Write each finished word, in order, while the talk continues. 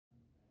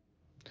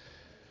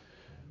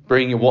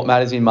Bringing you what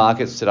matters in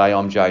markets today.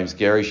 I'm James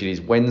Gerrish. It is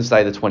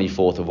Wednesday, the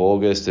 24th of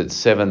August at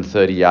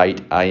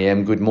 7:38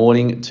 a.m. Good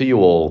morning to you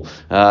all.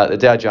 The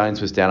Dow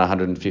Jones was down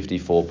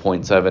 154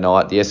 points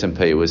overnight. The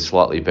S&P was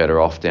slightly better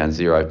off, down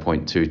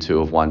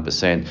 0.22 of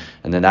 1%,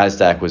 and the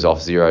Nasdaq was off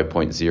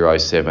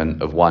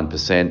 0.07 of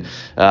 1%.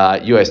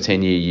 US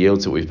 10-year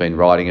yields that we've been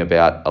writing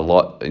about a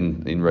lot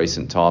in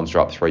recent times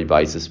are up 3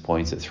 basis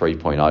points at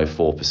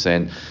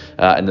 3.04%,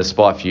 and the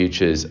SPI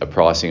futures are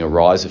pricing a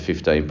rise of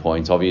 15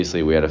 points.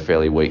 Obviously, we had a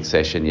fairly weak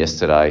session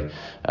yesterday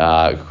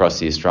across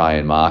the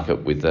Australian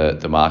market, with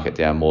the market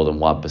down more than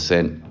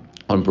 1%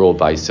 on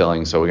broad-based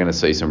selling, so we're going to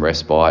see some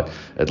respite,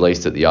 at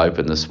least at the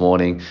open this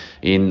morning.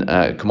 In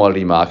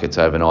commodity markets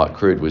overnight,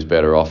 crude was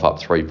better off, up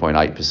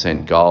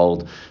 3.8%.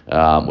 Gold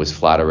was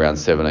flat around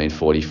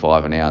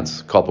 $17.45 an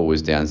ounce. Copper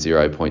was down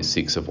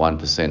 0.6 of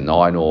 1%. And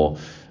iron ore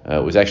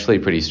was actually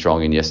pretty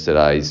strong in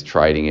yesterday's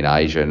trading in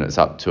Asia, and it's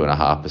up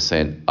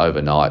 2.5%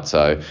 overnight.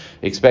 So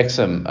expect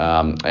some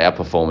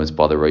outperformance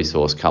by the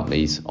resource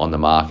companies on the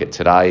market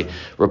today.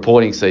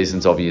 Reporting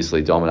season's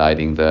obviously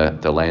dominating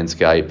the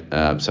landscape.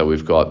 So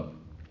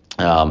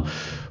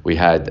we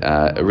had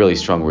a really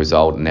strong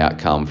result and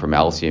outcome from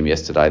Altium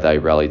yesterday. They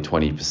rallied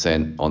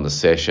 20% on the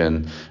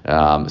session.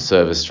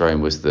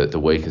 ServiceStream was the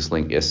weakest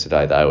link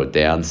yesterday. They were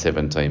down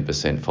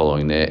 17%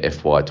 following their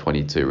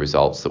FY22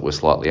 results that were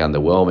slightly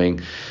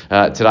underwhelming.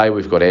 Today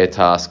we've got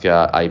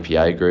Airtasker,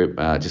 APA Group.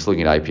 Just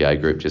looking at APA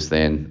Group just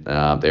then,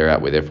 they're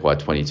out with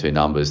FY22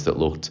 numbers that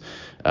looked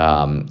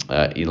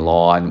in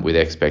line with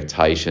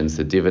expectations.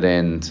 The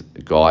dividend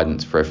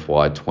guidance for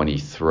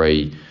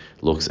FY23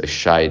 looks a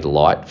shade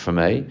light for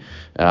me.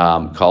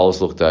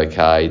 Coles looked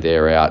okay.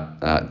 They're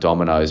out.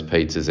 Domino's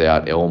Pizza's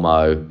out.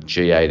 Elmo,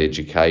 G8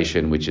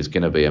 Education, which is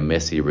going to be a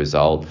messy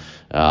result.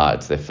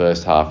 It's their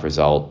first half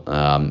result,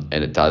 and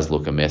it does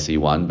look a messy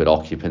one, but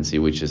occupancy,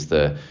 which is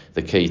the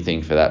key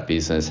thing for that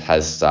business,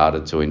 has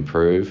started to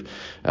improve.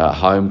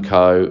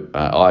 Homeco,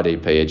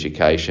 IDP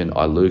Education,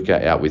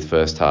 Iluka out with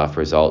first half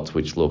results,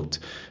 which looked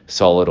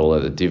solid,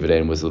 although the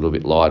dividend was a little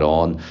bit light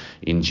on.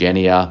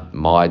 Ingenia,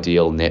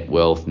 MyDeal,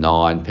 Netwealth,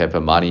 Nine,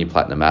 Pepper Money,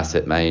 Platinum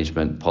Asset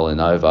Management,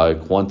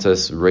 Polynovo,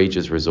 Qantas,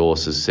 Regis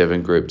Resources,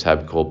 Seven Group,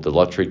 Tabcorp, The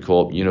Lottery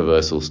Corp,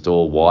 Universal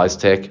Store,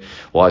 WiseTech.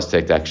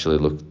 WiseTech actually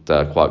looked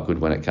quite good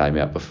when it came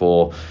out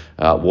before.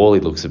 Worley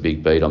looks a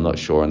big beat. I'm not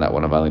sure on that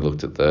one. I've only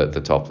looked at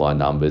the top line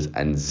numbers.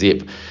 And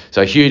Zip.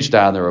 So a huge day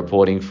on the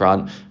reporting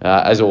front.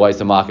 As always,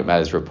 the Market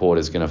Matters report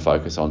is going to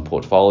focus on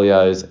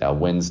portfolios. Our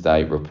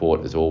Wednesday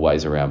report is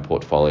always around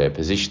portfolio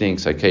positioning.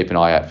 So keep an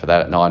eye out for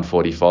that at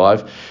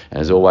 9:45. And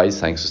as always,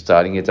 thanks for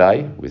starting your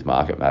day with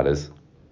Market Matters.